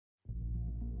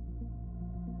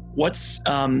what's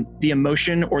the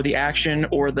emotion or the action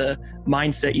or the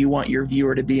mindset you want your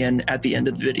viewer to be in at the end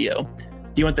of the video?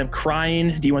 Do you want them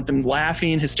crying? Do you want them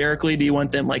laughing hysterically? Do you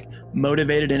want them like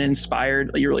motivated and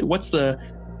inspired? Like, you're really, what's the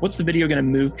video going to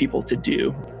move people to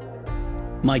do?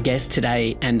 My guest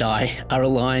today and I are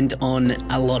aligned on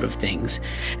a lot of things.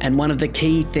 And one of the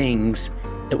key things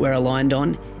that we're aligned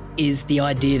on is the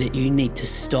idea that you need to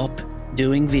stop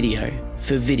doing video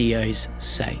for video's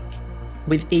sake.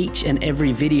 With each and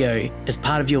every video, as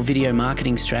part of your video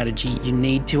marketing strategy, you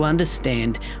need to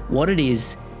understand what it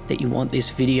is that you want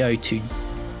this video to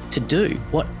do.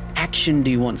 What action do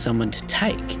you want someone to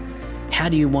take? How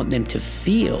do you want them to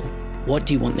feel? What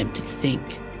do you want them to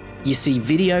think? You see,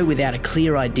 video without a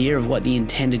clear idea of what the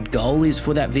intended goal is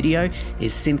for that video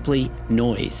is simply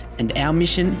noise. And our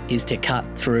mission is to cut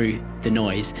through the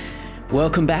noise.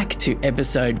 Welcome back to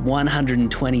episode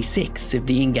 126 of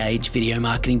the Engage Video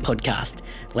Marketing Podcast.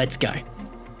 Let's go.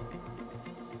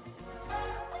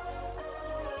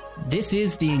 This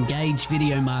is the Engage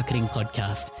Video Marketing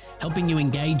Podcast, helping you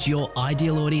engage your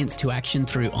ideal audience to action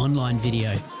through online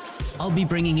video. I'll be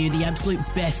bringing you the absolute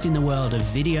best in the world of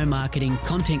video marketing,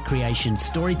 content creation,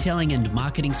 storytelling, and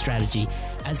marketing strategy,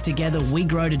 as together we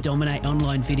grow to dominate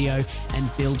online video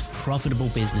and build profitable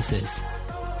businesses.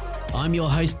 I'm your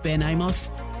host, Ben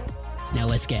Amos. Now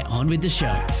let's get on with the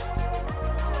show.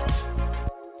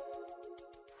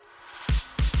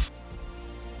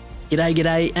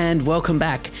 G'day, and welcome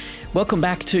back. Welcome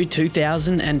back to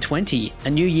 2020, a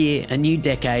new year, a new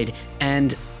decade,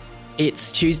 and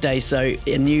it's Tuesday, so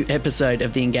a new episode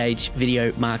of the Engage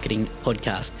Video Marketing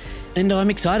Podcast. And I'm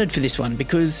excited for this one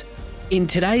because in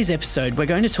today's episode, we're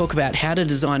going to talk about how to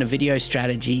design a video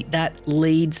strategy that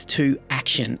leads to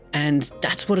action. And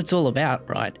that's what it's all about,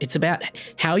 right? It's about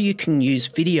how you can use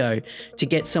video to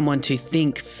get someone to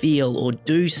think, feel, or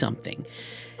do something.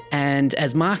 And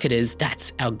as marketers,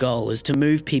 that's our goal, is to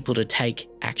move people to take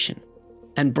action.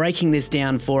 And breaking this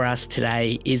down for us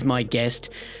today is my guest,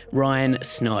 Ryan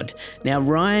Snod. Now,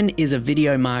 Ryan is a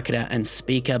video marketer and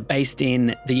speaker based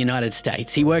in the United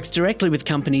States. He works directly with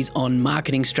companies on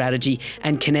marketing strategy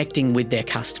and connecting with their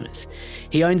customers.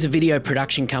 He owns a video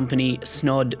production company,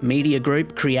 Snod Media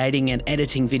Group, creating and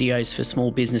editing videos for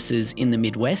small businesses in the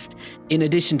Midwest. In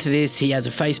addition to this, he has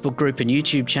a Facebook group and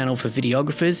YouTube channel for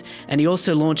videographers, and he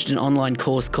also launched an online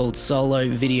course called Solo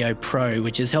Video Pro,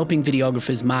 which is helping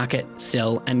videographers market,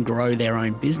 sell, and grow their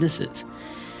own businesses.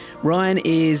 Ryan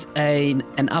is an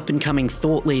up-and-coming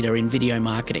thought leader in video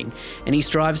marketing, and he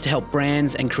strives to help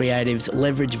brands and creatives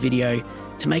leverage video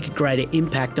to make a greater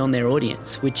impact on their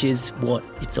audience, which is what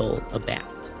it's all about,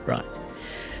 right?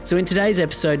 So in today's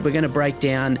episode, we're going to break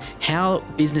down how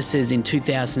businesses in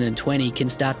 2020 can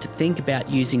start to think about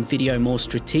using video more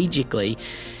strategically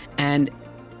and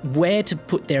where to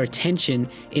put their attention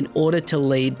in order to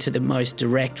lead to the most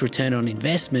direct return on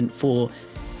investment for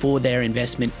their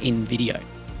investment in video.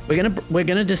 We're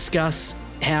going to discuss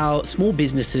how small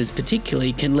businesses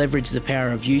particularly can leverage the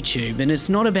power of YouTube. And it's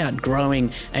not about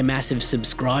growing a massive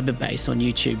subscriber base on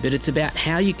YouTube, but it's about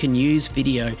how you can use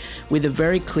video with a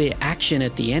very clear action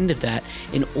at the end of that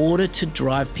in order to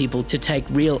drive people to take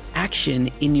real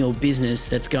action in your business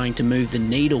that's going to move the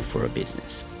needle for a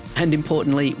business. And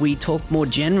importantly, we talk more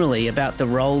generally about the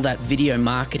role that video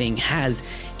marketing has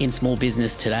in small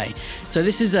business today. So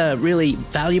this is a really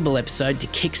valuable episode to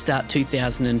kickstart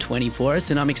 2020 for us,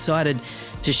 and I'm excited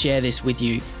to share this with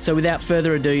you. So without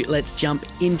further ado, let's jump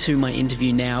into my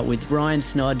interview now with Ryan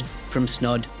Snod from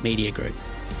Snod Media Group.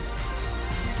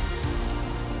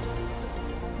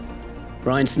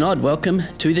 Ryan Snod, welcome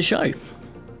to the show.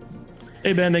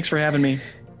 Hey, Ben, thanks for having me.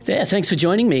 Yeah, thanks for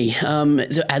joining me.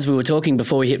 So as we were talking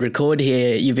before we hit record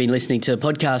here, you've been listening to the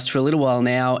podcast for a little while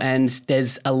now, and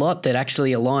there's a lot that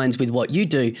actually aligns with what you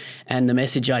do and the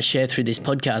message I share through this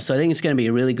podcast. So I think it's going to be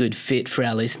a really good fit for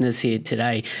our listeners here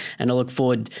today, and I look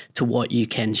forward to what you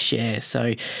can share.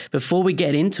 So before we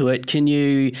get into it, can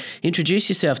you introduce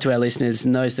yourself to our listeners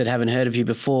and those that haven't heard of you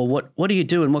before? What do you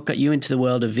do and what got you into the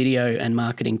world of video and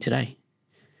marketing today?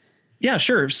 Yeah,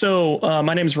 sure. So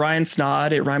my name is Ryan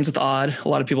Snod. It rhymes with odd. A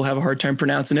lot of people have a hard time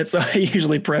pronouncing it, so I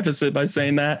usually preface it by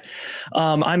saying that.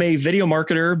 I'm a video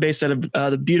marketer based out of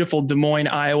the beautiful Des Moines,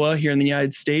 Iowa, here in the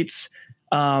United States.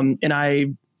 And I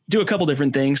do a couple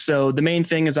different things. So the main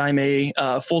thing is I'm a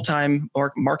full-time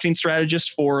marketing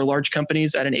strategist for large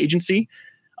companies at an agency.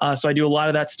 So I do a lot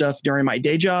of that stuff during my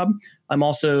day job. I'm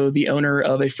also the owner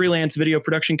of a freelance video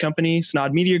production company,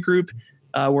 Snod Media Group,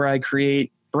 where I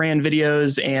create brand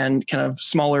videos and kind of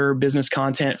smaller business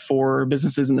content for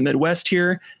businesses in the Midwest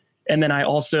here. And then I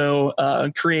also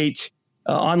create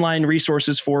online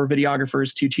resources for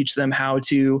videographers to teach them how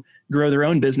to grow their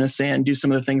own business and do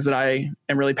some of the things that I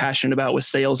am really passionate about with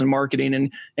sales and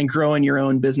marketing and growing your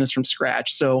own business from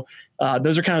scratch. So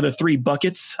those are kind of the three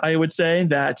buckets, I would say,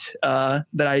 that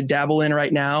I dabble in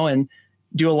right now and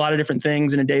do a lot of different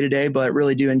things in a day-to-day, but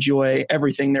really do enjoy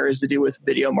everything there is to do with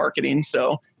video marketing.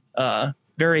 So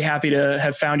very happy to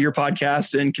have found your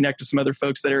podcast and connect with some other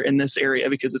folks that are in this area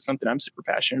because it's something I'm super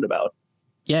passionate about.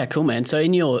 Yeah, cool, man. So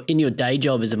in your day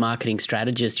job as a marketing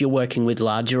strategist, you're working with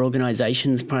larger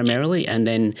organizations primarily, and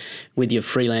then with your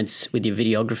freelance, with your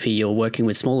videography, you're working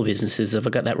with smaller businesses. Have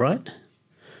I got that right?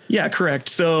 Yeah, correct.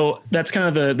 So that's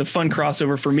kind of the fun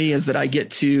crossover for me, is that I get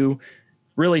to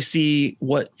really see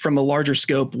what, from a larger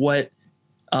scope, what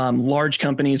large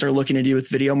companies are looking to do with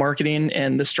video marketing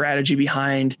and the strategy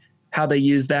behind how they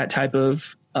use that type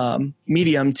of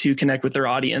medium to connect with their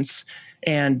audience.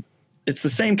 And it's the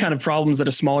same kind of problems that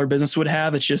a smaller business would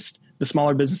have. It's just the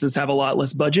smaller businesses have a lot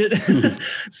less budget.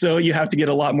 So you have to get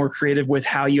a lot more creative with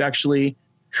how you actually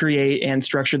create and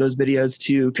structure those videos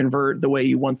to convert the way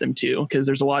you want them to, because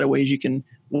there's a lot of ways you can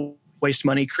waste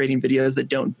money creating videos that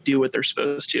don't do what they're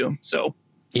supposed to. So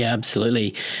yeah,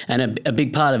 absolutely. And a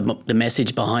big part of the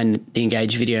message behind the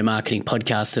Engage Video Marketing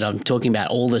podcast that I'm talking about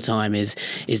all the time is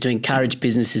to encourage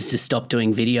businesses to stop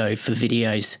doing video for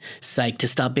video's sake, to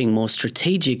start being more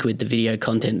strategic with the video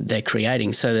content they're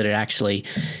creating so that it actually,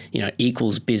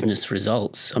 equals business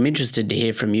results. I'm interested to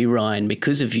hear from you, Ryan,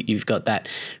 because you've got that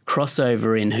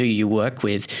crossover in who you work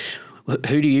with.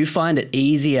 Who do you find it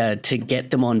easier to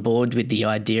get them on board with the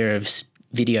idea of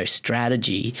video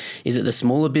strategy? Is it the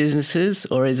smaller businesses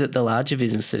or is it the larger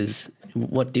businesses?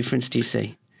 What difference do you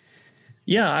see?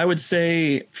 Yeah, I would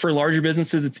say for larger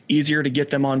businesses, it's easier to get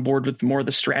them on board with more of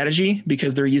the strategy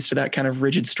because they're used to that kind of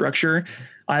rigid structure.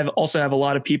 I also have a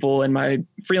lot of people in my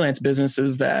freelance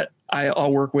businesses that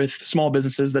I'll work with, small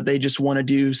businesses that they just want to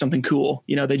do something cool.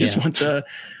 They just want the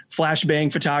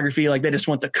flashbang photography. Like they just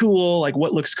want the cool, like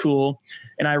what looks cool.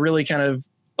 And I really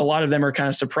a lot of them are kind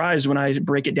of surprised when I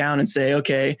break it down and say,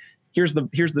 okay, here's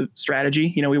the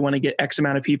strategy. We want to get X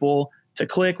amount of people to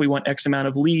click. We want X amount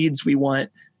of leads. We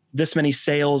want this many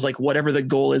sales, like whatever the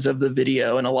goal is of the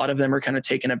video. And a lot of them are kind of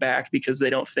taken aback because they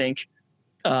don't think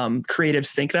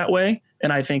creatives think that way.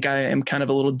 And I think I am kind of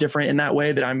a little different in that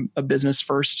way, that I'm a business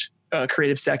first,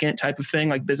 creative second type of thing,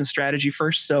 like business strategy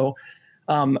first. So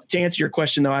to answer your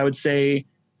question though, I would say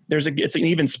it's an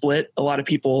even split. A lot of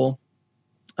people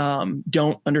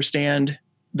don't understand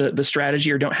the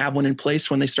strategy or don't have one in place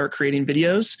when they start creating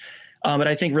videos. But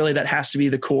I think really that has to be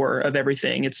the core of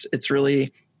everything. It's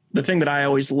really the thing that I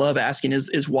always love asking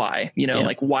is why,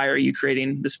 like, why are you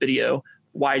creating this video?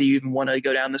 Why do you even want to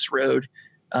go down this road?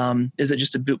 Is it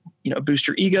just to boost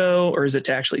your ego, or is it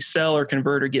to actually sell or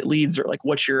convert or get leads, or like,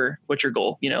 what's your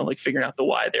goal? Like figuring out the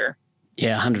why there.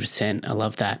 Yeah, 100%. I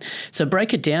love that. So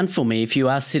break it down for me. If you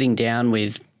are sitting down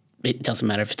with, it doesn't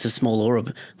matter if it's a small or a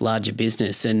larger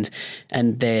business, and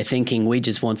they're thinking, we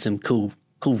just want some cool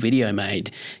video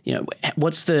made.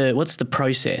 What's the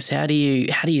process? How do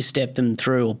you step them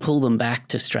through or pull them back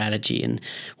to strategy, and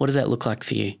what does that look like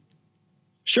for you?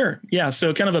 Sure. Yeah.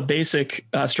 So kind of a basic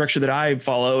structure that I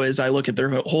follow is I look at their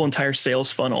whole entire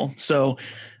sales funnel. So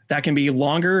that can be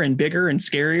longer and bigger and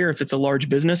scarier if it's a large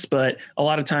business, but a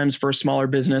lot of times for a smaller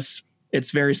business,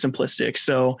 it's very simplistic.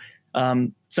 So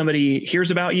somebody hears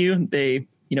about you, they,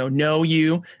 know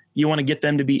you want to get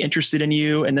them to be interested in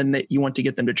you, and then you want to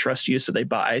get them to trust you so they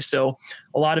buy. So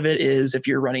a lot of it is, if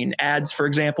you're running ads, for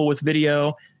example, with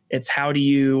video, it's how do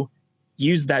you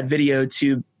use that video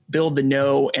to build the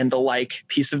know and the like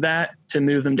piece of that to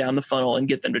move them down the funnel and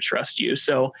get them to trust you.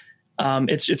 So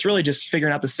it's really just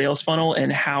figuring out the sales funnel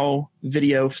and how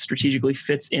video strategically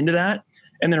fits into that.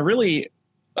 And then really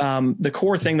the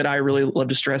core thing that I really love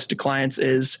to stress to clients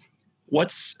is,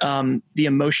 what's the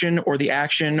emotion or the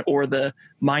action or the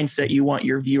mindset you want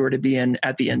your viewer to be in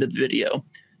at the end of the video?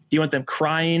 Do you want them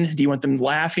crying? Do you want them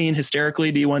laughing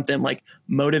hysterically? Do you want them like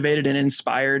motivated and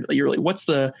inspired? You're really, what's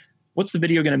the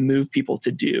video going to move people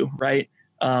to do, right?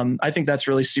 I think that's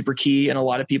really super key. And a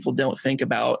lot of people don't think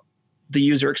about the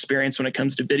user experience when it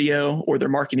comes to video or their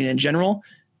marketing in general.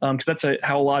 Because that's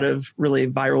how a lot of really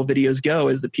viral videos go,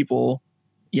 is that people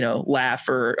laugh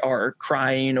or are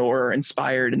crying or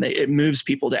inspired, and it moves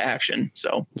people to action.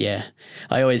 So yeah,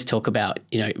 I always talk about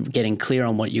getting clear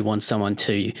on what you want someone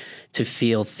to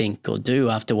feel, think, or do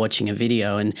after watching a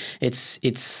video, and it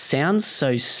sounds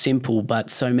so simple,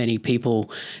 but so many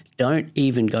people don't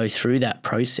even go through that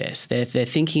process. They're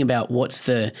thinking about what's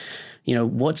the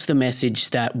message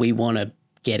that we want to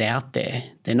get out there.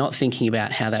 They're not thinking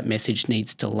about how that message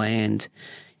needs to land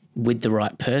with the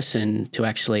right person to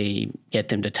actually get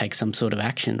them to take some sort of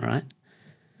action, right?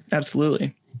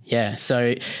 Absolutely. Yeah,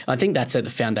 so I think that's at the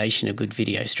foundation of good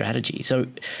video strategy. So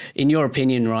in your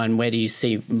opinion, Ryan, where do you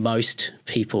see most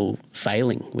people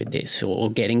failing with this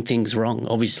or getting things wrong?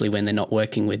 Obviously when they're not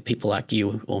working with people like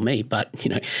you or me, but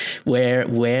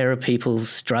where are people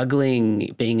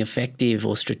struggling being effective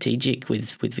or strategic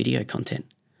with video content?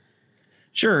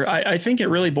 Sure. I think it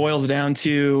really boils down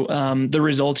to the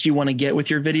results you want to get with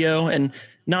your video, and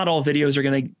not all videos are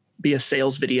going to be a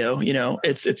sales video.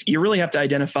 You really have to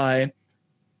identify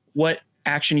what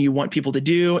action you want people to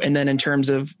do. And then in terms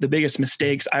of the biggest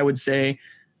mistakes, I would say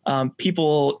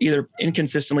people either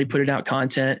inconsistently putting out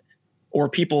content, or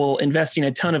people investing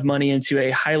a ton of money into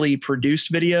a highly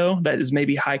produced video that is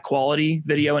maybe high quality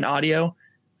video and audio,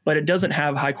 but it doesn't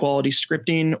have high quality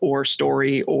scripting or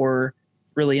story or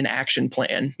really an action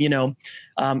plan,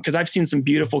 because I've seen some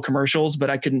beautiful commercials, but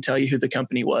I couldn't tell you who the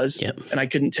company was. Yep. And I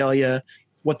couldn't tell you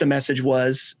what the message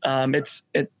was. And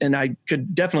I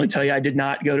could definitely tell you, I did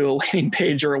not go to a landing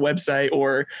page or a website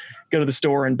or go to the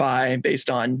store and buy based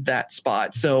on that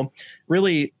spot. So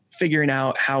really figuring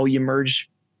out how you merge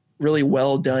really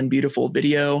well done, beautiful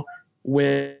video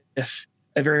with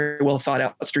a very well thought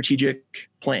out strategic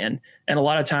plan. And a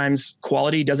lot of times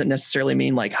quality doesn't necessarily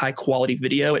mean like high quality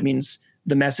video. It means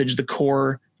the message, the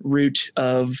core root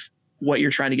of what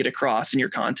you're trying to get across in your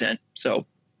content. So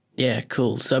yeah,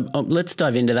 cool. So let's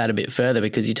dive into that a bit further,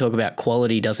 because you talk about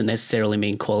quality doesn't necessarily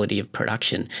mean quality of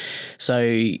production.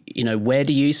 So, where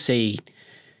do you see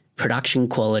production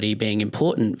quality being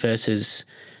important versus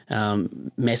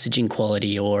messaging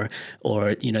quality or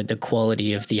the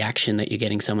quality of the action that you're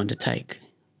getting someone to take?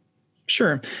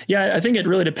 Sure. Yeah, I think it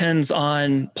really depends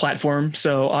on platform.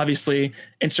 So obviously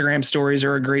Instagram stories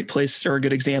are a great place or a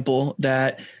good example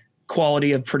that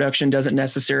quality of production doesn't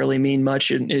necessarily mean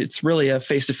much. And it's really a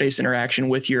face-to-face interaction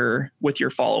with your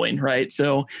following, right?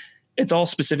 So it's all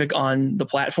specific on the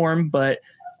platform, but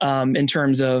in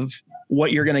terms of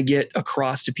what you're going to get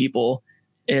across to people,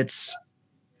 it's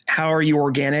how are you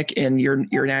organic in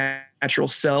your natural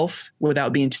self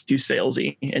without being too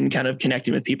salesy and kind of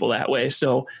connecting with people that way.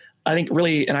 So I think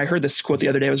really, and I heard this quote the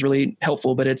other day, was really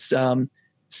helpful, but it's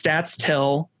stats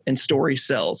tell and story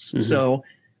sells. Mm-hmm. So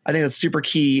I think that's super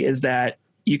key, is that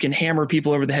you can hammer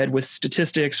people over the head with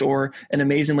statistics or an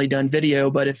amazingly done video,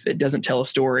 but if it doesn't tell a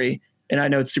story, and I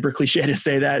know it's super cliche to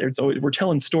say that, it's always, we're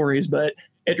telling stories, but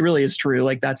it really is true.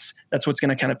 Like that's what's going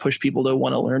to kind of push people to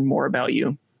want to learn more about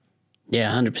you.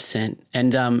 Yeah, 100%.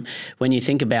 And when you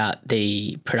think about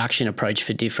the production approach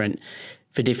for different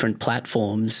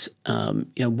platforms,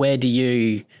 where do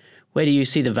you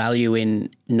see the value in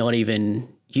not even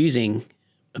using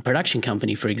a production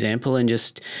company, for example, and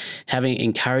just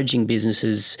encouraging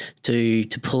businesses to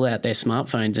pull out their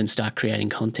smartphones and start creating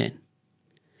content?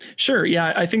 Sure.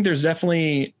 Yeah, I think there's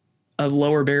definitely a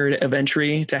lower barrier of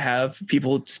entry to have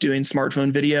people doing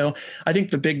smartphone video. I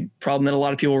think the big problem that a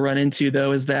lot of people run into,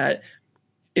 though, is that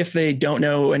if they don't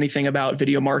know anything about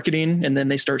video marketing and then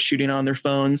they start shooting on their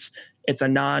phones, it's a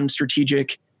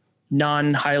non-strategic,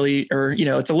 non-highly, or,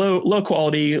 it's a low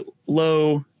quality,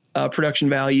 low production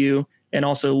value, and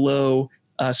also low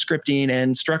scripting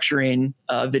and structuring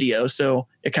video. So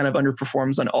it kind of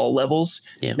underperforms on all levels.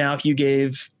 Yeah. Now, if you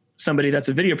gave somebody that's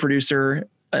a video producer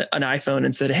an iPhone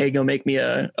and said, hey, go make me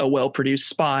a well-produced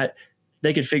spot,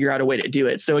 they could figure out a way to do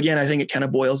it. So again, I think it kind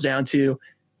of boils down to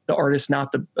the artist,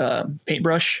 not the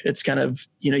paintbrush. It's kind of,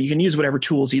 you can use whatever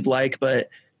tools you'd like, but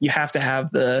you have to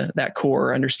have that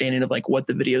core understanding of like what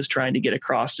the video is trying to get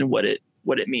across and what it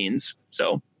means.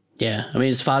 So, yeah, I mean,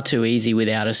 it's far too easy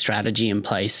without a strategy in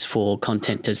place for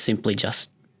content to simply just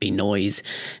be noise.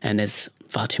 And there's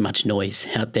far too much noise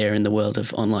out there in the world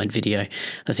of online video.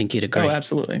 I think you'd agree. Oh,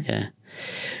 absolutely. Yeah.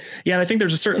 Yeah. And I think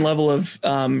there's a certain level of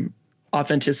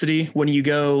authenticity when you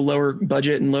go lower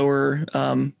budget and lower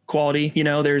quality.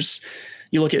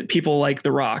 You look at people like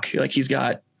The Rock, like he's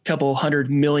got a couple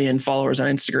 100 million followers on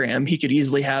Instagram. He could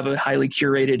easily have a highly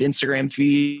curated Instagram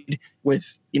feed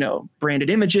with, branded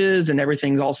images and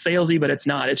everything's all salesy, but it's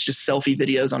not. It's just selfie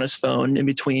videos on his phone in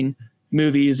between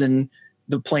movies and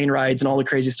the plane rides and all the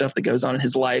crazy stuff that goes on in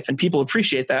his life. And people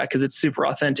appreciate that because it's super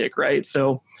authentic, right?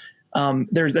 So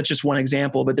that's just one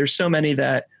example, but there's so many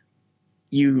that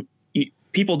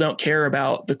people don't care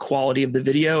about the quality of the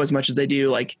video as much as they do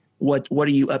like what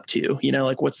are you up to?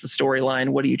 Like what's the storyline?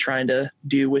 What are you trying to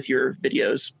do with your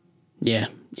videos? Yeah,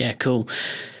 cool.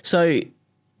 So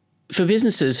for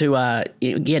businesses who are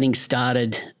getting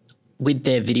started with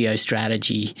their video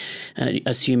strategy,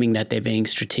 assuming that they're being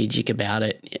strategic about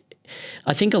it,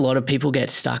 I think a lot of people get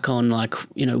stuck on like,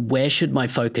 where should my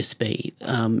focus be?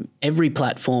 Every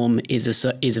platform is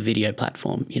a video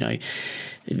platform,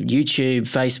 YouTube,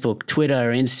 Facebook,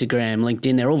 Twitter, Instagram,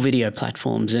 LinkedIn, they're all video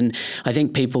platforms. And I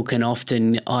think people can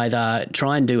often either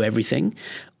try and do everything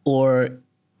or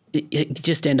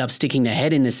just end up sticking their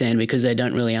head in the sand because they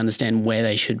don't really understand where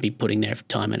they should be putting their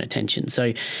time and attention.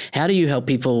 So how do you help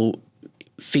people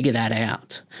figure that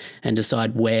out and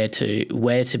decide where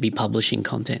to be publishing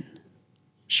content?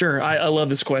 Sure. I love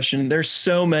this question. There's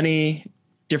so many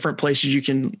different places you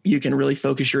can really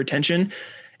focus your attention,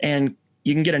 and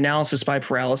you can get analysis by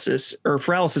paralysis or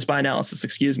paralysis by analysis,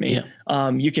 excuse me. Yeah.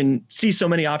 You can see so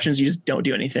many options, you just don't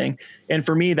do anything. And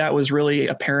for me, that was really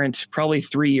apparent probably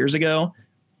 3 years ago.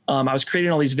 I was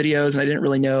creating all these videos and I didn't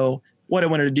really know what I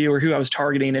wanted to do or who I was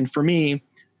targeting. And for me,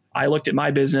 I looked at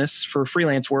my business for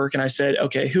freelance work and I said,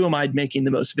 okay, who am I making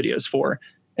the most videos for?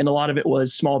 And a lot of it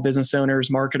was small business owners,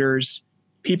 marketers,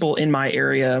 people in my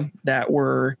area that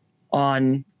were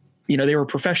on, they were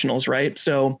professionals, right?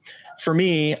 So for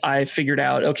me, I figured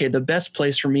out, okay, the best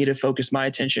place for me to focus my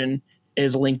attention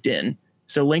is LinkedIn.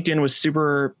 So LinkedIn was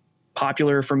super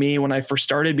popular for me when I first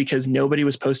started because nobody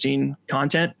was posting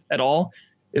content at all.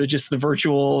 It was just the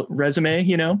virtual resume,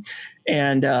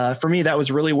 and for me, that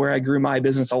was really where I grew my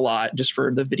business a lot. Just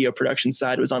for the video production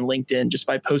side, was on LinkedIn, just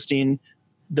by posting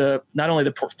not only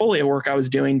the portfolio work I was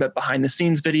doing, but behind the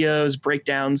scenes videos,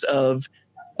 breakdowns of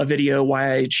a video,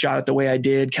 why I shot it the way I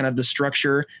did, kind of the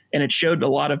structure. And it showed a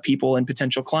lot of people and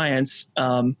potential clients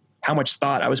how much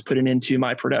thought I was putting into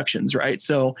my productions, right?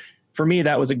 So for me,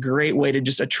 that was a great way to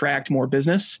just attract more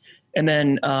business. And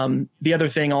then the other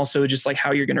thing also, just like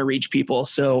how you're going to reach people.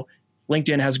 So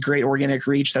LinkedIn has great organic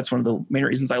reach. That's one of the main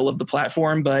reasons I love the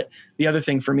platform. But the other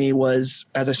thing for me was,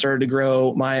 as I started to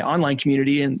grow my online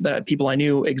community and the people I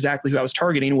knew exactly who I was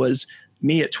targeting was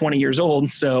me at 20 years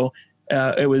old. So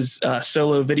it was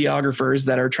solo videographers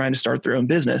that are trying to start their own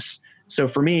business. So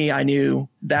for me, I knew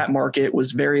that market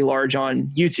was very large on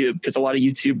YouTube because a lot of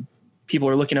YouTube people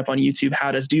are looking up on YouTube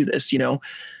how to do this,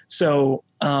 So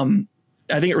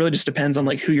I think it really just depends on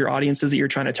like who your audience is that you're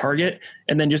trying to target,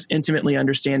 and then just intimately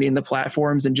understanding the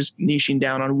platforms and just niching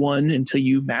down on one until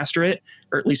you master it,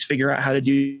 or at least figure out how to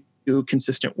do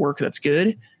consistent work that's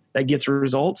good, that gets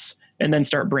results, and then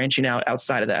start branching out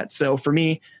outside of that. So for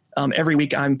me, every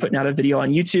week I'm putting out a video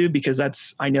on YouTube because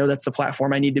I know that's the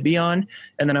platform I need to be on.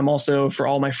 And then I'm also, for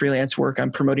all my freelance work,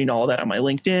 I'm promoting all of that on my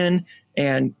LinkedIn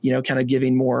and, kind of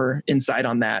giving more insight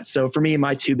on that. So for me,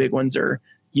 my two big ones are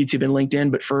YouTube and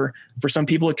LinkedIn, but for some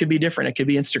people, it could be different. It could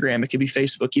be Instagram. It could be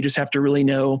Facebook. You just have to really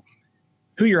know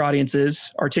who your audience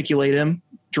is, articulate them,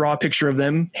 draw a picture of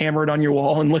them, hammer it on your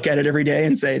wall, and look at it every day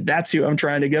and say, that's who I'm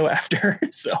trying to go after.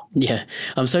 So, yeah,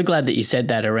 I'm so glad that you said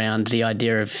that around the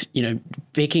idea of,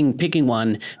 picking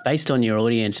one based on your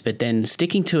audience, but then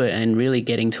sticking to it and really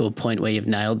getting to a point where you've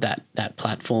nailed that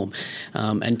platform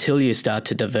until you start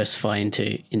to diversify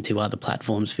into other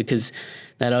platforms, because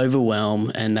that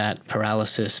overwhelm and that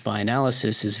paralysis by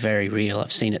analysis is very real.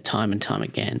 I've seen it time and time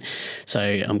again. So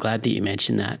I'm glad that you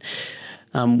mentioned that.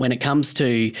 When it comes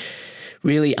to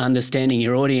really understanding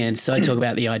your audience, I talk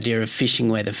about the idea of fishing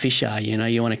where the fish are.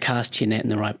 You want to cast your net in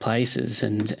the right places,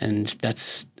 and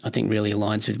that's, I think, really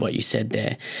aligns with what you said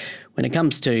there. When it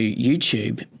comes to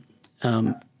YouTube,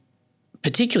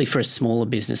 particularly for a smaller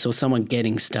business or someone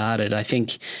getting started, I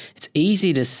think it's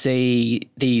easy to see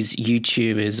these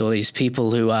YouTubers or these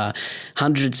people who are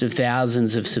hundreds of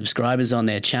thousands of subscribers on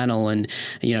their channel and,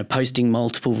 posting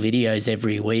multiple videos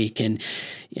every week. And,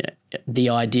 the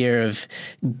idea of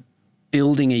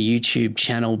building a YouTube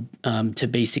channel to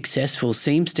be successful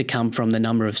seems to come from the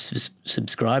number of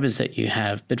subscribers that you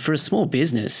have. But for a small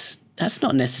business, that's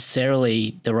not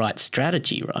necessarily the right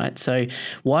strategy, right? So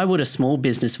why would a small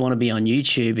business want to be on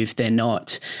YouTube if they're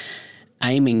not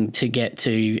aiming to get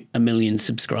to 1 million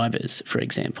subscribers, for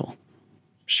example?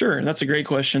 Sure. That's a great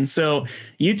question. So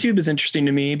YouTube is interesting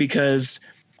to me because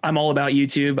I'm all about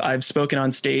YouTube. I've spoken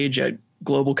on stage at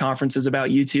global conferences about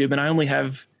YouTube, and I only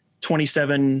have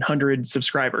 2,700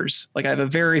 subscribers. Like, I have a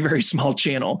very, very small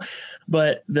channel.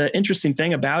 But the interesting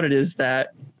thing about it is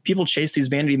that people chase these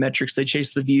vanity metrics. They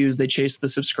chase the views, they chase the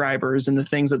subscribers and the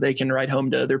things that they can write home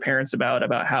to their parents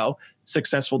about how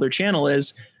successful their channel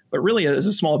is. But really, as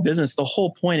a small business, the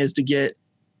whole point is to get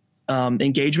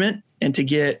engagement and to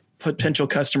get potential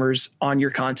customers on your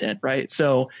content, right?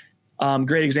 So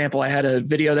great example, I had a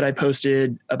video that I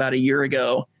posted about a year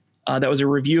ago that was a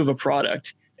review of a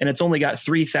product, and it's only got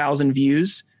 3,000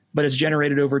 views, but it's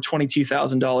generated over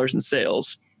 $22,000 in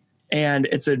sales. And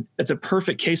it's a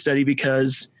perfect case study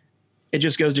because it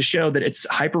just goes to show that it's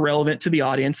hyper relevant to the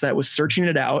audience that was searching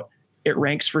it out. it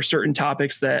ranks for certain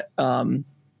topics that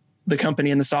the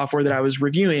company and the software that I was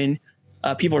reviewing,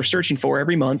 people are searching for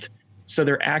every month. So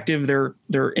they're active,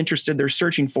 they're interested, they're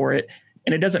searching for it.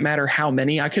 And it doesn't matter how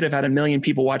many. I could have had 1 million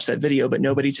people watch that video, but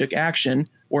nobody took action,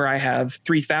 where I have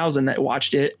 3,000 that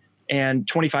watched it and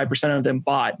 25% of them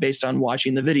bought based on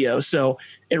watching the video. So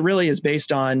it really is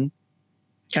based on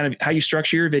kind of how you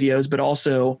structure your videos, but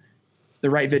also the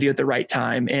right video at the right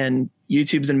time. And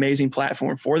YouTube's an amazing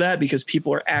platform for that, because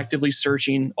people are actively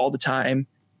searching all the time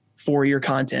for your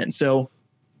content. So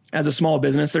as a small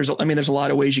business, there's a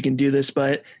lot of ways you can do this,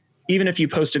 but even if you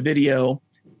post a video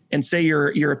and say you're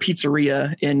a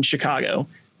pizzeria in Chicago,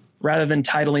 rather than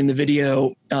titling the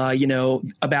video,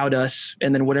 about us,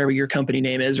 and then whatever your company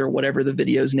name is or whatever the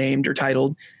video is named or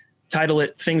titled, title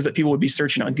it things that people would be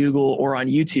searching on Google or on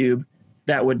YouTube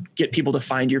that would get people to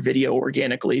find your video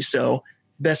organically. So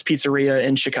best pizzeria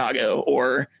in Chicago,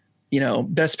 or,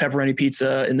 best pepperoni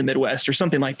pizza in the Midwest, or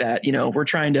something like that. We're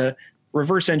trying to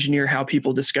reverse engineer how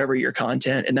people discover your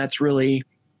content. And that's really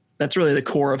the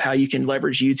core of how you can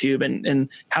leverage YouTube, and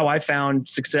how I found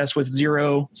success with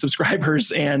 0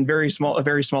 subscribers and a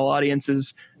very small audience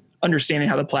is understanding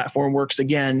how the platform works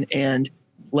again, and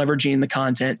leveraging the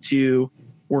content to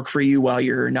work for you while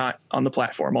you're not on the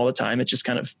platform all the time. It's just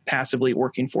kind of passively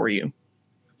working for you.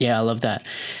 Yeah, I love that.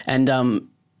 And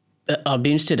I'd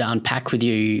be interested to unpack with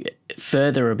you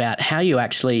further about how you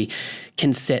actually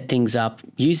can set things up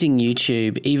using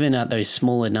YouTube, even at those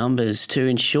smaller numbers, to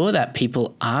ensure that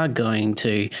people are going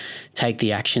to take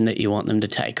the action that you want them to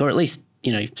take, or at least,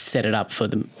 set it up for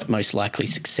the most likely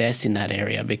success in that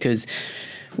area. Because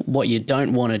what you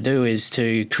don't want to do is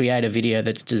to create a video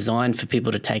that's designed for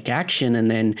people to take action,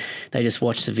 and then they just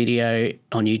watch the video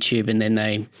on YouTube, and then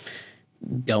they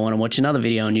go on and watch another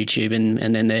video on YouTube,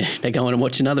 and then they go on and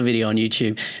watch another video on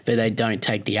YouTube, but they don't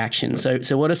take the action.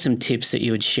 So what are some tips that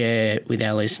you would share with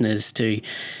our listeners to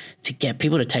get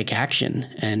people to take action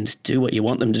and do what you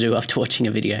want them to do after watching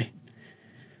a video?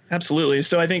 Absolutely.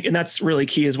 So I think, and that's really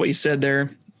key, is what you said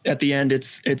there at the end.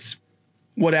 It's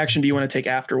what action do you want to take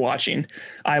after watching?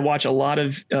 I watch a lot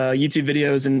of YouTube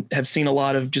videos and have seen a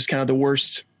lot of just kind of the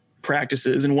worst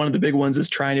practices. And one of the big ones is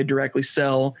trying to directly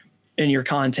sell in your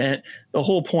content. The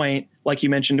whole point, like you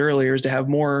mentioned earlier, is to have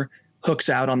more hooks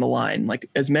out on the line, like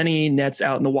as many nets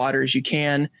out in the water as you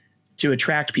can to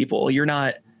attract people. You're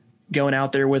not going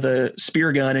out there with a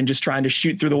spear gun and just trying to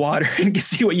shoot through the water and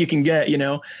see what you can get.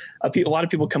 A lot of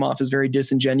people come off as very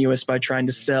disingenuous by trying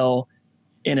to sell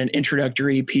in an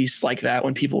introductory piece like that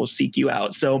when people seek you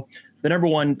out. So the number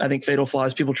one, I think, fatal flaw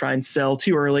is people try and sell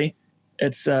too early.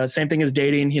 It's same thing as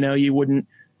dating. You wouldn't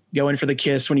go in for the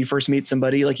kiss when you first meet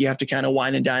somebody. Like, you have to kind of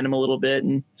wine and dine them a little bit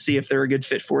and see if they're a good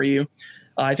fit for you.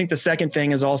 I think the second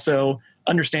thing is also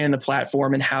understanding the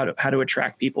platform and how to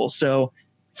attract people. So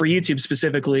for YouTube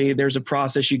specifically, there's a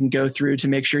process you can go through to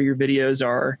make sure your videos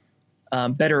are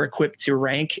better equipped to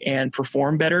rank and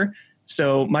perform better.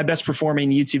 So my best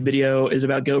performing YouTube video is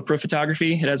about GoPro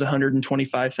photography. It has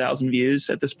 125,000 views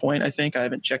at this point. I think I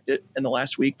haven't checked it in the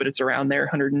last week, but it's around there,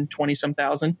 120 some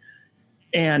thousand.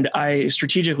 And I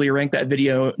strategically ranked that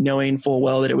video knowing full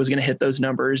well that it was going to hit those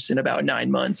numbers in about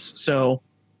 9 months. So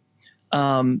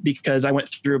because I went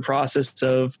through a process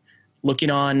of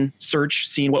looking on search,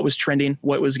 seeing what was trending,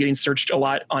 what was getting searched a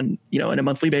lot on, on a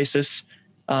monthly basis,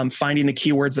 finding the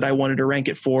keywords that I wanted to rank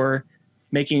it for,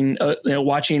 making,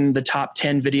 watching the top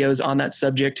 10 videos on that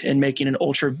subject and making an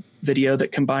ultra video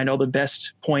that combined all the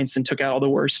best points and took out all the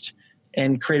worst,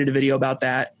 and created a video about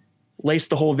that, laced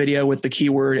the whole video with the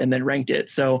keyword, and then ranked it.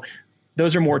 So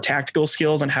those are more tactical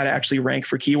skills on how to actually rank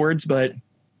for keywords. But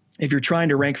if you're trying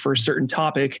to rank for a certain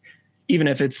topic, even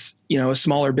if it's, a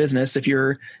smaller business, if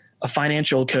you're a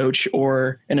financial coach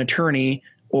or an attorney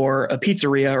or a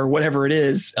pizzeria or whatever it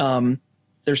is,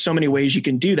 there's so many ways you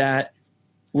can do that,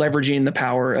 leveraging the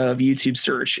power of YouTube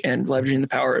search and leveraging the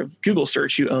power of Google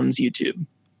search, who owns YouTube.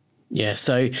 Yeah,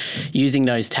 so using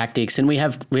those tactics, and we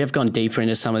have gone deeper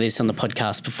into some of this on the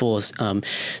podcast before.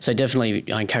 So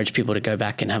definitely, I encourage people to go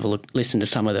back and have a look, listen to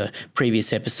some of the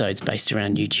previous episodes based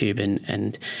around YouTube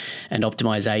and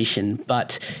optimization.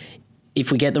 But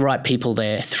if we get the right people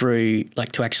there through,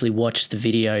 like, to actually watch the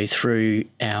video through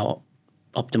our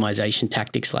optimization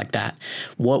tactics like that,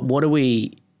 what are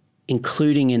we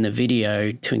including in the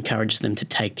video to encourage them to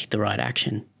take the right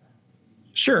action?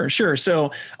 Sure.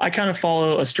 So I kind of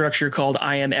follow a structure called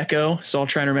I Am Echo. So I'll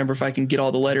try and remember if I can get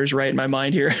all the letters right in my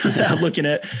mind here without looking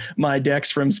at my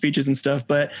decks from speeches and stuff.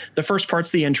 But the first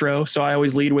part's the intro. So I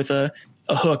always lead with a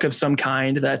hook of some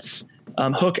kind. That's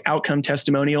hook, outcome,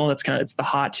 testimonial. That's it's the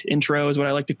hot intro is what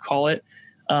I like to call it.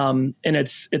 And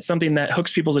it's something that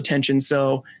hooks people's attention.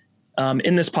 So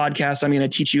in this podcast, I'm going to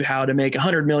teach you how to make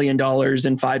 $100 million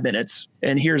in 5 minutes.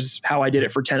 And here's how I did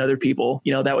it for 10 other people.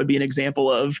 That would be an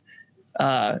example of,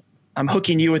 I'm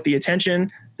hooking you with the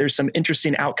attention. There's some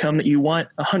interesting outcome that you want,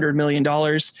 $100 million.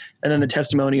 And then the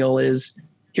testimonial is,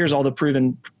 here's all the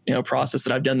proven, process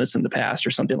that I've done this in the past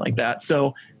or something like that.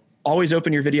 So always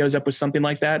open your videos up with something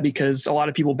like that, because a lot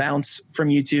of people bounce from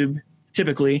YouTube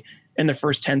typically in the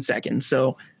first 10 seconds.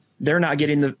 So they're not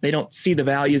getting they don't see the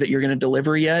value that you're going to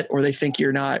deliver yet, or they think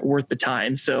you're not worth the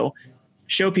time. So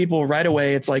show people right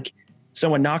away. It's like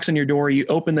someone knocks on your door, you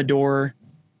open the door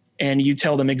and you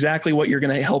tell them exactly what you're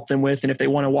going to help them with. And if they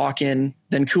want to walk in,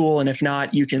 then cool. And if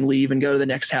not, you can leave and go to the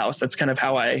next house. That's kind of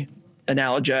how I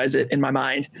analogize it in my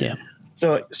mind. Yeah.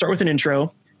 So start with an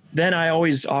intro. Then I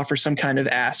always offer some kind of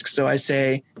ask. So I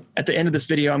say, at the end of this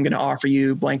video, I'm going to offer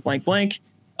you blank, blank, blank.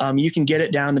 You can get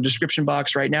it down in the description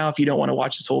box right now if you don't want to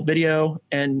watch this whole video.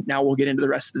 And now we'll get into the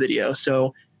rest of the video.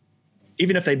 So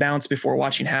even if they bounce before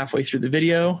watching halfway through the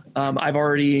video, I've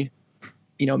already,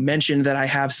 mentioned that I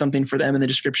have something for them in the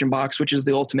description box, which is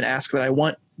the ultimate ask that I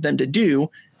want them to do.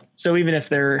 So even if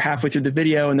they're halfway through the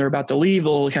video and they're about to leave,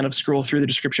 they'll kind of scroll through the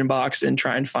description box and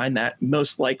try and find that.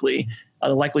 Most likely,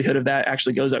 the likelihood of that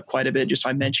actually goes up quite a bit just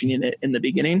by mentioning it in the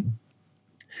beginning.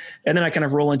 And then I kind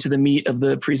of roll into the meat of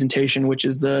the presentation, which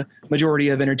is the majority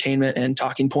of entertainment and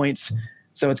talking points.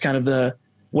 So it's kind of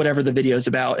whatever the video is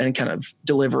about, and kind of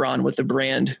deliver on what the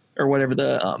brand or whatever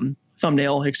the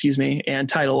thumbnail, and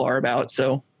title are about.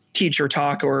 So teach or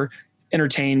talk or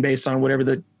entertain based on whatever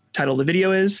the title of the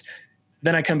video is.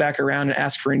 Then I come back around and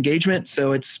ask for engagement.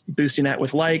 So it's boosting that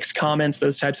with likes, comments,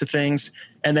 those types of things.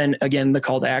 And then again, the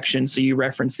call to action. So you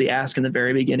reference the ask in the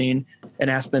very beginning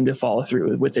and ask them to follow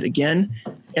through with it again.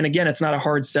 And again, it's not a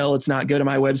hard sell. It's not go to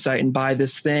my website and buy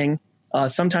this thing.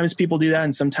 Sometimes people do that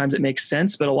and sometimes it makes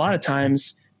sense. But a lot of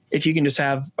times, if you can just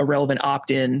have a relevant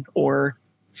opt-in or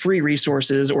free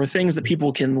resources or things that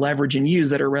people can leverage and use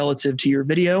that are relative to your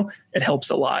video, it helps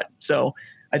a lot. So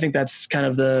I think that's kind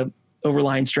of the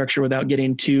overlying structure without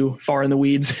getting too far in the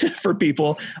weeds for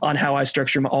people on how I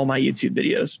structure all my YouTube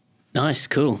videos. Nice.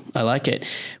 Cool. I like it.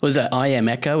 Was that I Am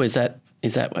Echo? Is that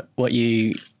what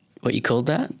you called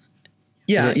that?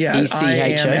 Yeah. Yeah. ECHO? I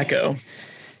Am Echo.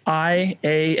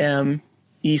 IAMECO.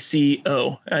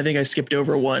 I think I skipped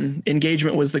over one.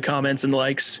 Engagement was the comments and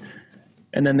likes.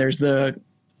 And then there's the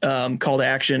call to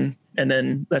action. And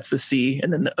then that's the C,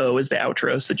 and then the O is the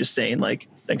outro. So just saying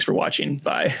thanks for watching.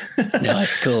 Bye.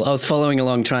 Nice, cool. I was following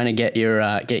along trying to get your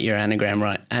anagram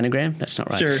right. Anagram? That's not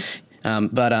right. Sure.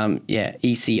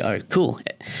 ECO. Cool.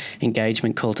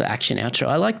 Engagement, call to action, outro.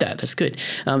 I like that. That's good.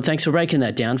 Thanks for breaking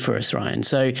that down for us, Ryan.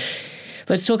 So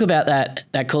let's talk about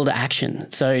that call to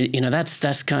action. So,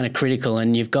 that's kind of critical,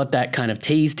 and you've got that kind of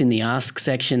teased in the ask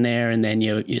section there, and then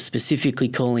you're specifically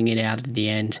calling it out at the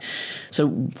end. So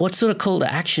what sort of call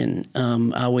to action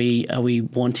are we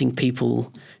wanting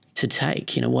people to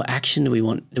take? What action do we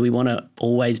want? Do we want to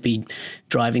always be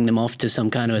driving them off to some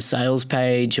kind of a sales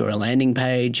page or a landing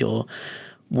page, or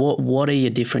what are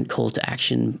your different call to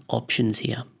action options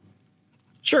here?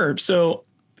 Sure. So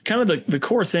kind of the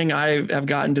core thing I have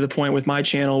gotten to the point with my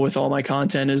channel, with all my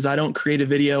content, is I don't create a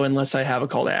video unless I have a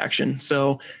call to action.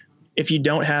 So if you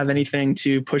don't have anything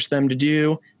to push them to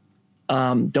do,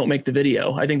 don't make the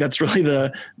video. I think that's really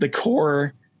the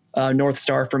core North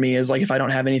Star for me, is if I don't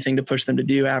have anything to push them to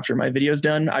do after my video's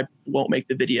done, I won't make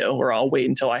the video, or I'll wait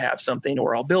until I have something,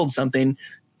 or I'll build something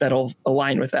that'll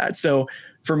align with that. So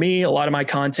for me, a lot of my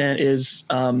content is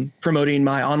promoting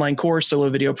my online course, Solo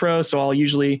Video Pro. So I'll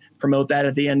usually promote that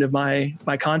at the end of my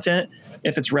content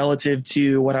if it's relative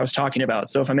to what I was talking about.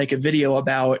 So if I make a video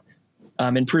about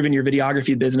improving your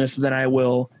videography business, then I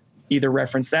will either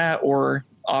reference that or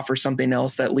offer something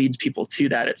else that leads people to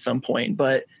that at some point.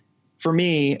 But for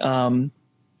me,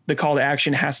 the call to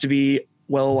action has to be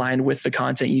well aligned with the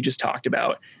content you just talked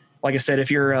about. Like I said,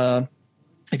 if you're an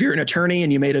attorney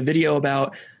and you made a video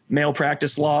about male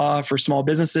practice law for small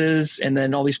businesses, and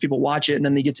then all these people watch it, and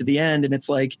then they get to the end and it's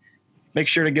make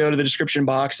sure to go to the description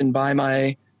box and buy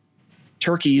my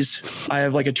turkeys. I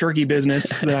have a turkey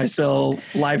business that I sell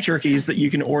live turkeys that you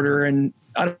can order, and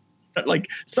I don't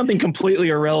something completely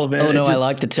irrelevant. Oh no, I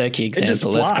like the turkey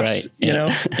example. That's great.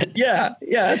 Yeah.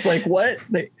 Yeah. It's what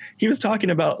he was talking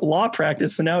about law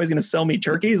practice, and now he's going to sell me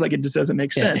turkeys. It just doesn't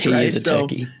make sense. He right? is a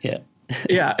turkey. Yeah.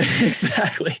 Yeah,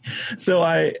 exactly. So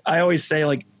I always say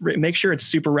make sure it's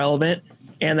super relevant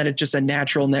and that it's just a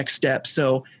natural next step.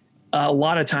 So a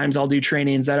lot of times I'll do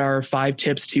trainings that are 5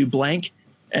 tips to blank,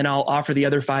 and I'll offer the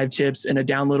other 5 tips in a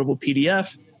downloadable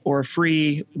PDF or a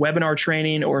free webinar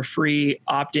training or a free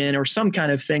opt-in or some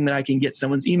kind of thing that I can get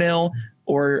someone's email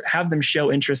or have them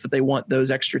show interest that they want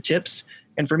those extra tips.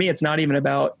 And for me, it's not even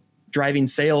about driving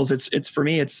sales. It's for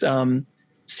me, it's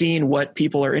seeing what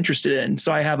people are interested in.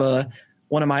 So I have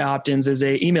one of my opt-ins is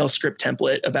a email script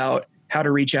template about how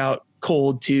to reach out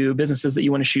cold to businesses that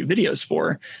you want to shoot videos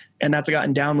for. And that's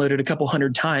gotten downloaded a couple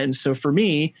hundred times. So for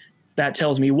me, that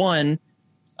tells me, one,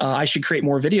 I should create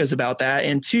more videos about that.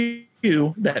 And two,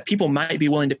 that people might be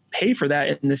willing to pay for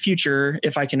that in the future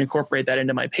if I can incorporate that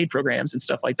into my paid programs and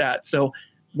stuff like that. So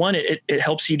one, it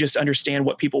helps you just understand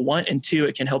what people want. And two,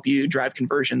 it can help you drive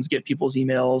conversions, get people's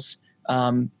emails,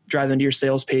 drive them to your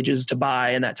sales pages to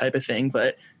buy and that type of thing.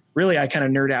 But really, I kind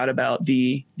of nerd out about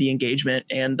the engagement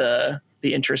and the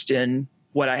interest in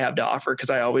what I have to offer, because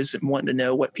I always want to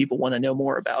know what people want to know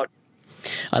more about.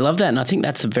 I love that. And I think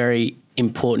that's a very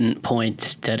important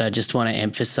point that I just want to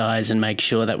emphasize and make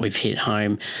sure that we've hit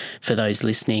home for those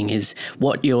listening is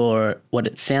what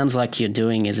it sounds like you're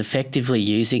doing is effectively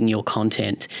using your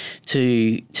content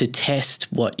to test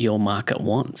what your market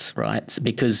wants, right?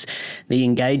 Because the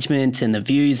engagement and the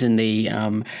views and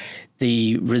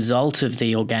the result of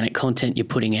the organic content you're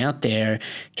putting out there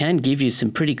can give you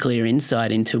some pretty clear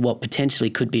insight into what potentially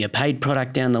could be a paid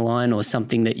product down the line, or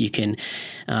something that you can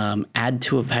add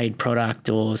to a paid product,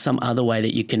 or some other way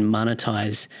that you can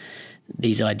monetize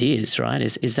these ideas, right?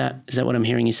 Is that what I'm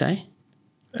hearing you say?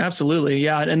 Absolutely.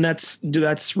 Yeah. And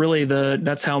that's really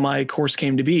that's how my course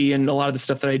came to be. And a lot of the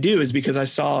stuff that I do is because I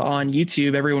saw on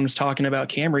YouTube, everyone was talking about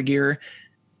camera gear,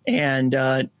 and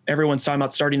everyone's talking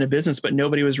about starting a business, but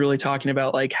nobody was really talking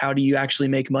about like, how do you actually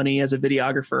make money as a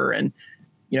videographer? And,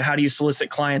 how do you solicit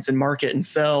clients and market and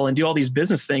sell and do all these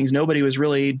business things? Nobody was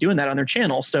really doing that on their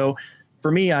channel. So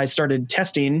for me, I started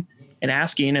testing and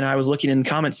asking, and I was looking in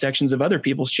comment sections of other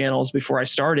people's channels before I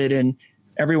started, and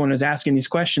everyone was asking these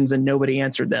questions and nobody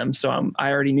answered them. So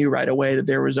I already knew right away that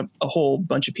there was a whole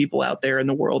bunch of people out there in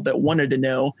the world that wanted to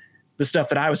know the stuff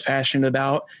that I was passionate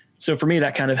about. So for me,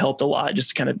 that kind of helped a lot, just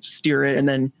to kind of steer it. And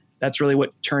then that's really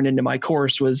what turned into my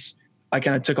course. Was I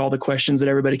kind of took all the questions that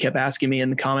everybody kept asking me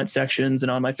in the comment sections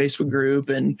and on my Facebook group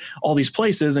and all these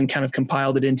places, and kind of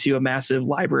compiled it into a massive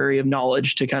library of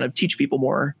knowledge to kind of teach people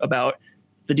more about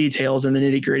the details and the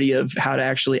nitty gritty of how to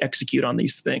actually execute on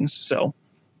these things. So,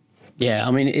 yeah,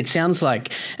 I mean, it sounds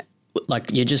like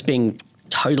you're just being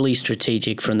totally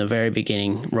strategic from the very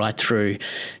beginning right through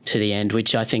to the end,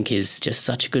 which I think is just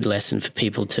such a good lesson for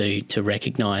people to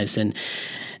recognize.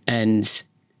 And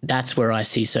that's where I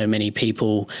see so many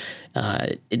people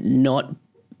not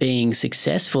being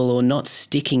successful, or not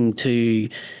sticking to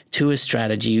a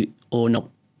strategy, or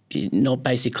not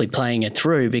basically playing it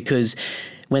through, because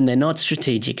when they're not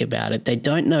strategic about it, they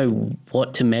don't know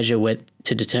what to measure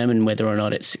to determine whether or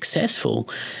not it's successful.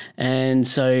 And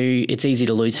so it's easy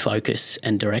to lose focus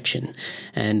and direction.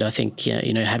 And I think,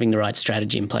 having the right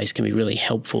strategy in place can be really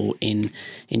helpful in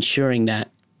ensuring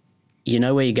that you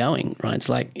know where you're going, right?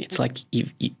 It's like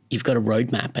you've got a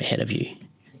roadmap ahead of you.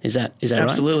 Is that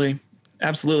Absolutely. right?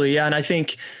 Absolutely. Yeah. And I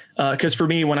think, because for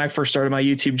me, when I first started my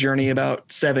YouTube journey about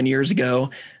 7 years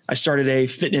ago, I started a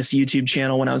fitness YouTube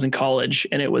channel when I was in college,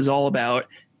 and it was all about,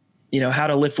 how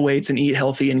to lift weights and eat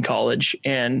healthy in college.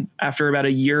 And after about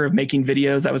a year of making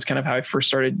videos, that was kind of how I first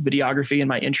started videography and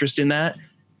my interest in that.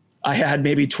 I had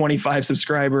maybe 25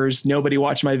 subscribers. Nobody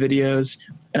watched my videos.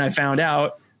 And I found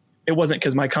out it wasn't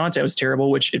because my content was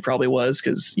terrible, which it probably was,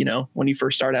 because, when you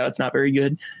first start out, it's not very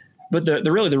good. But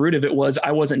the root of it was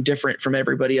I wasn't different from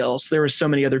everybody else. There were so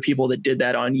many other people that did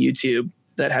that on YouTube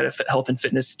that had a health and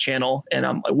fitness channel.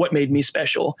 And what made me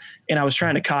special? And I was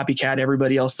trying to copycat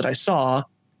everybody else that I saw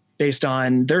based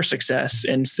on their success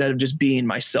instead of just being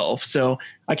myself. So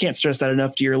I can't stress that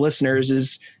enough to your listeners,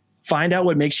 is find out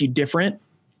what makes you different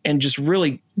and just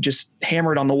really just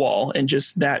hammer it on the wall and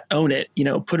just own it,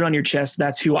 put it on your chest.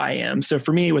 That's who I am. So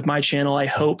for me, with my channel,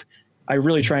 I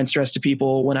really try and stress to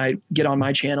people when I get on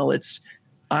my channel,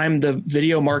 I'm the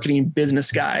video marketing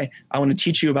business guy. I want to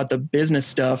teach you about the business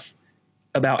stuff,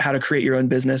 about how to create your own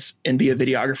business and be a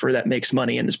videographer that makes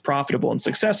money and is profitable and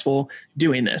successful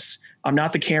doing this. I'm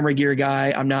not the camera gear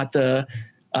guy. I'm not the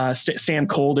Sam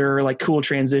Colder, like cool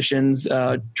transitions,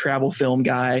 travel film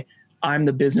guy. I'm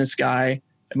the business guy.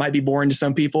 It might be boring to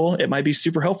some people. It might be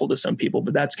super helpful to some people,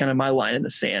 but that's kind of my line in the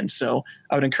sand. So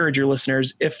I would encourage your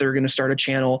listeners, if they're going to start a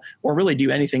channel or really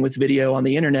do anything with video on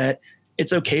the internet,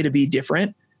 it's okay to be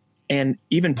different and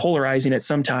even polarizing it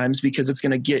sometimes, because it's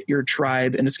going to get your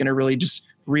tribe and it's going to really just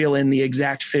reel in the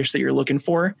exact fish that you're looking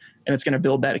for. And it's going to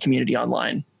build that community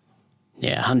online.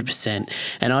 Yeah, 100%.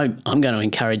 And I'm going to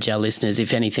encourage our listeners,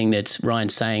 if anything that's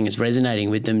Ryan's saying is resonating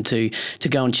with them, to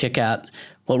go and check out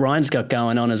what Ryan's got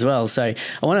going on as well. So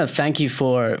I want to thank you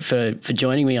for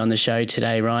joining me on the show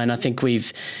today, Ryan. I think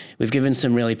we've given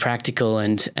some really practical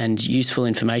and useful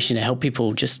information to help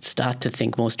people just start to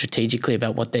think more strategically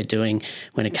about what they're doing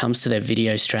when it comes to their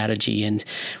video strategy. And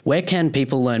where can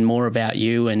people learn more about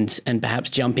you and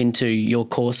perhaps jump into your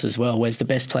course as well? Where's the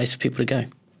best place for people to go?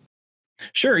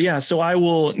 Sure. Yeah. So I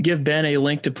will give Ben a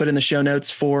link to put in the show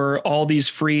notes for all these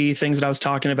free things that I was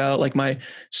talking about, like my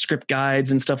script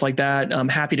guides and stuff like that. I'm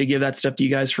happy to give that stuff to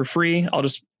you guys for free. I'll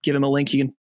just give him a link you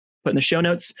can put in the show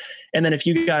notes. And then if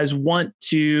you guys want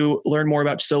to learn more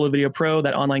about Solo Video Pro,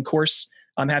 that online course,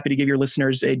 I'm happy to give your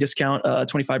listeners a discount,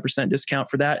 25% discount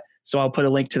for that. So I'll put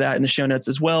a link to that in the show notes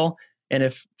as well. And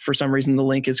if for some reason the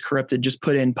link is corrupted, just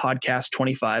put in podcast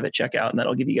 25 at checkout and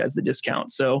that'll give you guys the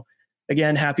discount. So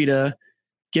again, happy to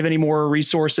give any more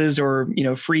resources or,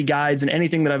 free guides and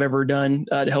anything that I've ever done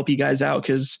to help you guys out.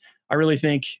 Cause I really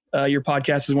think your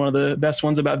podcast is one of the best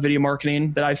ones about video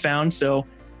marketing that I've found. So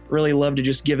really love to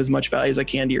just give as much value as I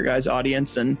can to your guys'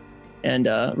 audience and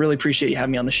really appreciate you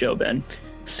having me on the show, Ben.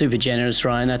 Super generous,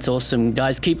 Ryan. That's awesome.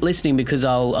 Guys, keep listening because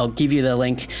I'll give you the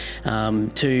link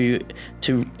to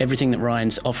everything that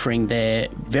Ryan's offering there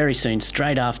very soon,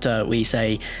 straight after we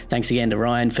say thanks again to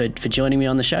Ryan for joining me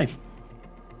on the show.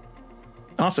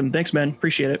 Awesome. Thanks, Ben.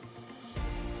 Appreciate it.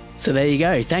 So there you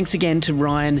go. Thanks again to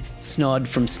Ryan Snod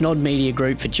from Snod Media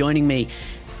Group for joining me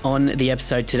on the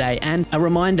episode today. And a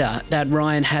reminder that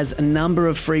Ryan has a number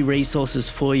of free resources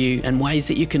for you and ways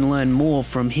that you can learn more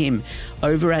from him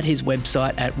over at his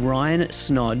website at Ryan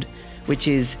Snod, which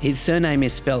is, his surname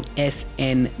is spelled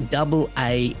SNAADT.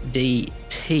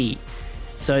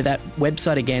 So that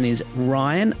website again is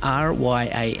Ryan,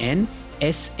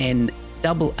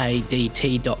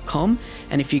 RyanSNAADT.com.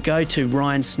 And if you go to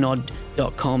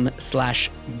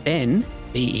ryansnod.com/Ben,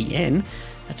 BEN,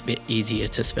 that's a bit easier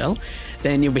to spell,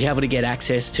 then you'll be able to get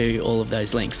access to all of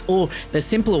those links. Or the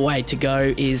simpler way to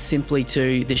go is simply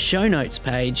to the show notes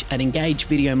page at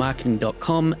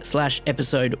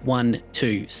engagevideomarketing.com/episode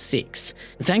 126.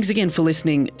 Thanks again for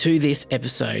listening to this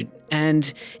episode.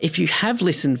 And if you have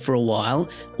listened for a while,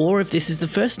 or if this is the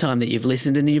first time that you've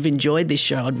listened and you've enjoyed this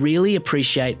show, I'd really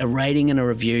appreciate a rating and a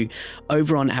review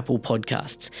over on Apple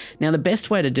Podcasts. Now, the best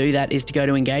way to do that is to go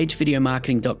to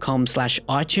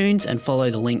engagevideomarketing.com/iTunes and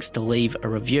follow the links to leave a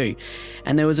review.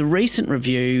 And there was a recent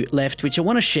review left, which I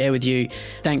want to share with you,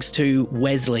 thanks to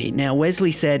Wesley. Now,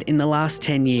 Wesley said, in the last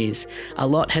 10 years, a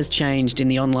lot has changed in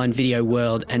the online video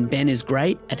world, and Ben is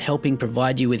great at helping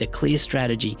provide you with a clear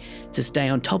strategy to stay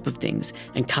on top of things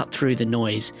and cut through the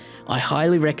noise. I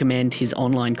highly recommend his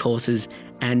online courses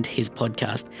and his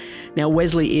podcast. Now,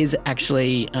 Wesley is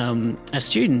actually a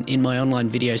student in my online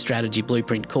video strategy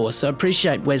blueprint course. So I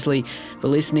appreciate Wesley for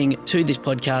listening to this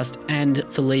podcast and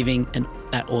for leaving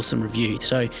that awesome review.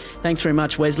 So thanks very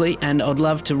much, Wesley. And I'd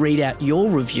love to read out your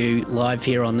review live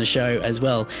here on the show as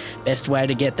well. Best way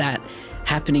to get that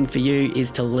happening for you is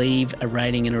to leave a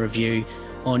rating and a review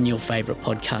on your favorite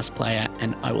podcast player,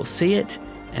 and I will see it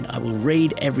and I will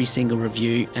read every single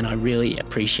review, and I really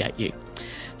appreciate you.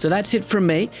 So that's it from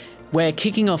me. We're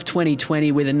kicking off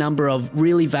 2020 with a number of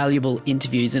really valuable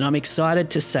interviews, and I'm excited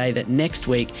to say that next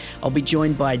week I'll be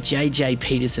joined by JJ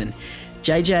Peterson.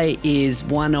 JJ is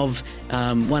one of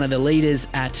the leaders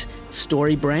at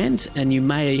StoryBrand, and you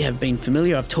may have been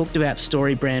familiar. I've talked about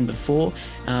StoryBrand before.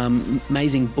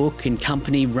 Amazing book and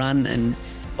company run and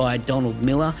by Donald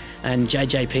Miller, and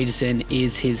JJ Peterson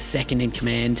is his second in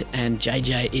command, and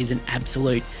JJ is an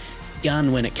absolute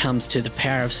gun when it comes to the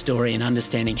power of story and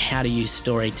understanding how to use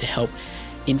story to help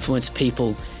influence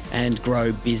people and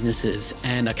grow businesses.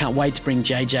 And I can't wait to bring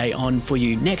JJ on for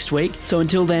you next week. So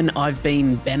until then, I've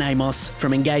been Ben Amos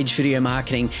from Engage Video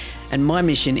Marketing, and my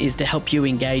mission is to help you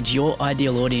engage your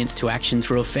ideal audience to action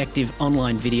through effective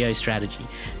online video strategy.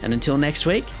 And until next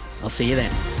week, I'll see you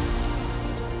then.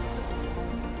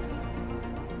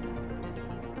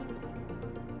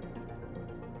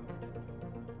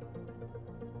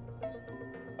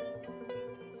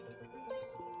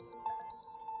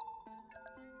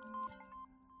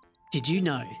 Did you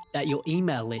know that your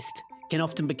email list can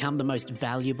often become the most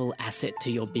valuable asset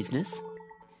to your business?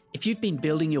 If you've been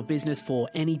building your business for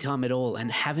any time at all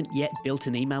and haven't yet built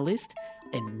an email list,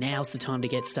 then now's the time to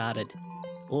get started.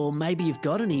 Or maybe you've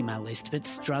got an email list but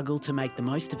struggle to make the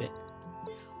most of it.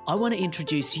 I want to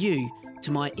introduce you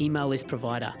to my email list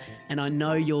provider, and I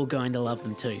know you're going to love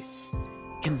them too.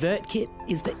 ConvertKit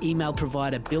is the email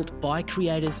provider built by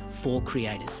creators for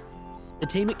creators. The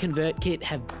team at ConvertKit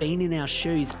have been in our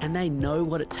shoes and they know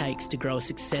what it takes to grow a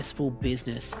successful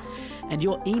business. And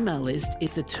your email list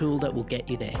is the tool that will get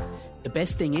you there. The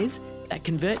best thing is that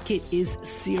ConvertKit is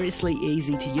seriously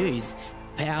easy to use.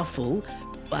 powerful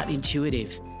but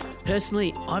intuitive.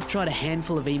 Personally, I've tried a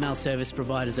handful of email service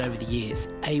providers over the years,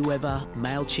 Aweber,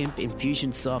 MailChimp,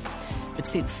 Infusionsoft, but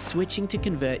since switching to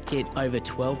ConvertKit over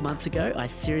 12 months ago, I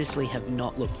seriously have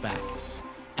not looked back.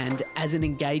 And as an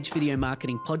Engage Video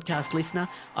Marketing podcast listener,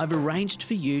 I've arranged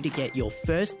for you to get your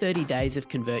first 30 days of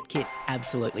ConvertKit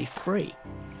absolutely free.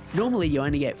 Normally, you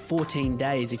only get 14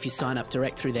 days if you sign up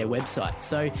direct through their website.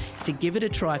 So to give it a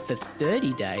try for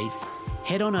 30 days,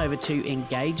 head on over to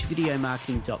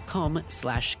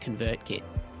engagevideomarketing.com/ConvertKit.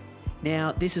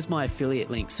 Now, this is my affiliate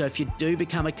link. So if you do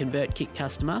become a ConvertKit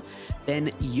customer,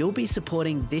 then you'll be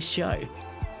supporting this show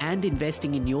and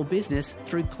investing in your business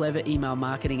through clever email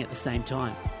marketing at the same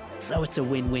time. So it's a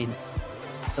win-win.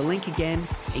 The link again,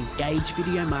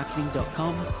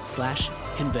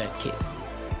 engagevideomarketing.com/ConvertKit.